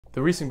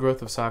The recent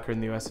growth of soccer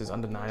in the US is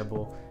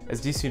undeniable. As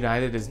DC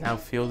United is now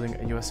fielding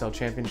a USL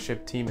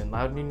Championship team in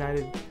Loudoun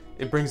United,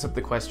 it brings up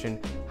the question,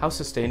 how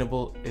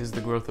sustainable is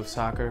the growth of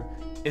soccer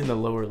in the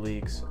lower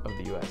leagues of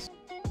the US?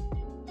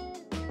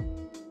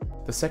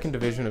 The second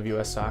division of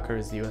US soccer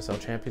is the USL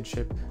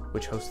Championship,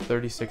 which hosts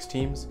 36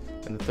 teams,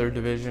 and the third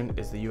division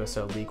is the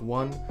USL League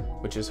One,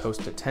 which is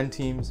host to 10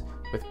 teams,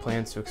 with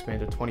plans to expand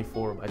to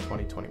 24 by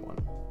 2021.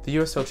 The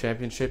USL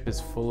Championship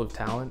is full of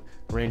talent,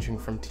 ranging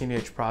from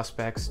teenage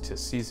prospects to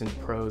seasoned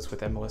pros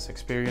with MLS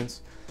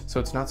experience,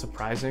 so it's not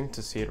surprising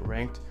to see it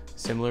ranked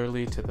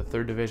similarly to the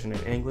third division in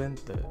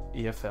England, the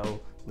EFL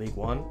League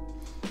One.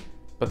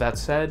 But that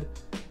said,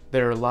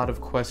 there are a lot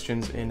of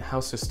questions in how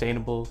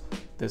sustainable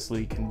this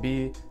league can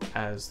be,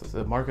 as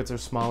the markets are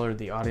smaller,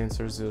 the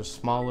audiences are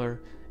smaller,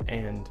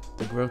 and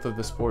the growth of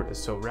the sport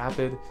is so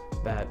rapid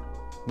that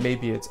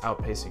maybe it's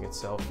outpacing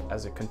itself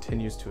as it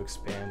continues to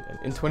expand.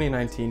 In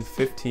 2019,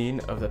 15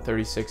 of the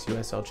 36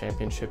 USL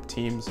Championship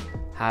teams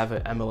have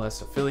an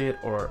MLS affiliate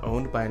or are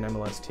owned by an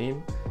MLS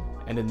team,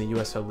 and in the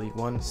USL League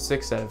One,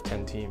 6 out of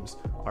 10 teams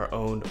are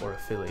owned or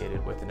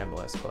affiliated with an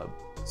MLS club.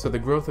 So the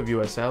growth of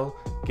USL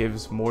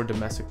gives more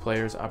domestic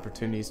players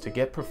opportunities to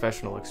get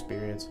professional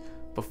experience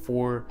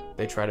before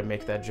they try to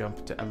make that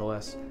jump to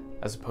MLS,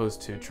 as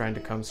opposed to trying to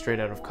come straight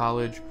out of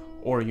college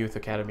or a youth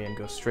academy and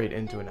go straight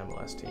into an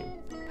MLS team.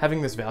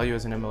 Having this value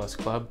as an MLS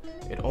club,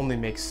 it only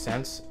makes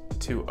sense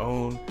to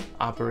own,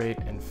 operate,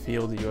 and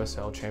field the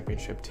USL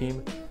Championship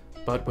team,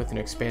 but with an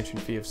expansion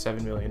fee of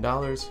 $7 million,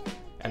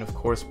 and of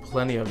course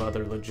plenty of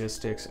other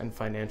logistics and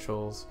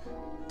financials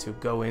to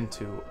go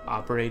into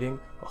operating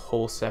a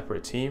whole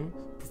separate team,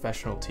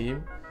 professional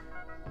team.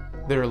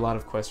 There are a lot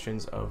of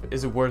questions of,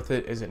 is it worth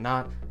it, is it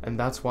not? And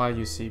that's why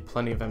you see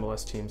plenty of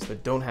MLS teams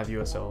that don't have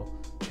USL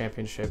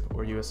Championship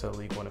or USL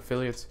League One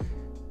affiliates,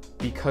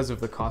 because of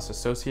the costs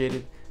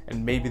associated,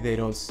 and maybe they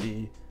don't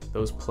see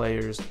those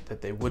players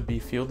that they would be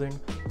fielding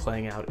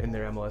playing out in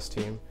their MLS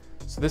team.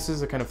 So this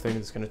is the kind of thing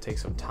that's going to take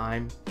some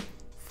time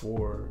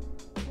for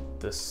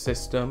the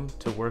system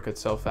to work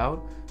itself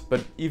out.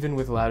 But even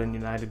with Loudoun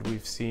United,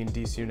 we've seen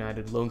DC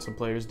United loan some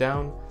players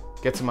down,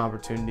 get some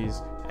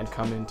opportunities, and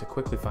come in to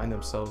quickly find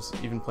themselves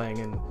even playing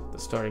in the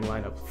starting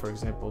lineup. For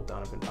example,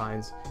 Donovan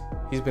Pines.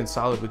 He's been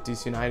solid with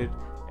DC United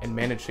and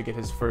managed to get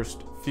his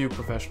first few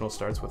professional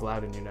starts with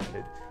Loudoun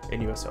United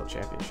in USL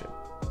Championship.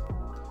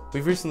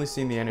 We've recently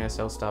seen the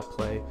NASL stop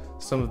play.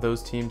 Some of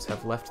those teams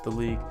have left the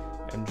league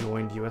and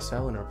joined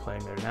USL and are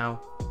playing there now.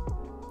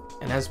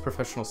 And as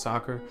professional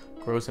soccer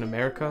grows in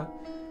America,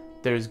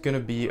 there's going to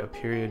be a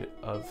period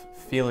of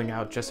feeling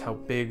out just how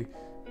big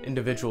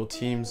individual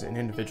teams and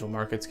individual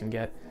markets can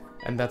get,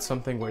 and that's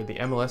something where the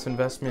MLS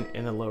investment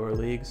in the lower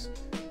leagues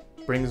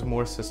brings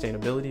more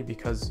sustainability,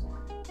 because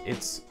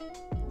it's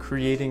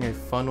creating a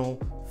funnel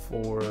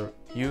for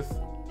youth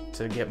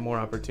to get more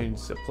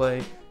opportunities to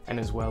play, and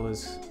as well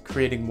as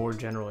creating more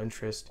general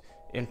interest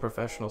in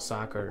professional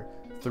soccer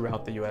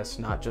throughout the US,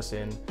 not just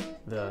in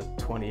the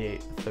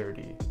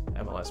 28-30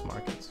 MLS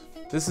markets.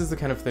 This is the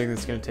kind of thing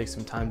that's going to take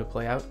some time to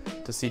play out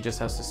to see just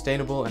how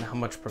sustainable and how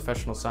much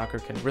professional soccer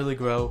can really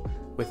grow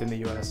within the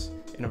US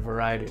in a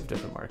variety of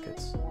different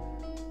markets.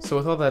 So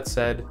with all that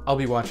said, I'll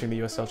be watching the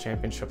USL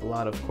Championship a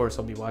lot. Of course,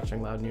 I'll be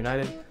watching Loudoun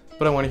United,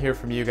 but I want to hear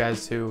from you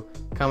guys too.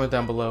 Comment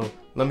down below.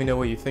 Let me know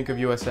what you think of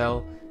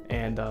USL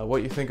and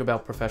what you think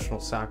about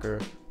professional soccer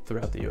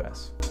throughout the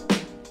US.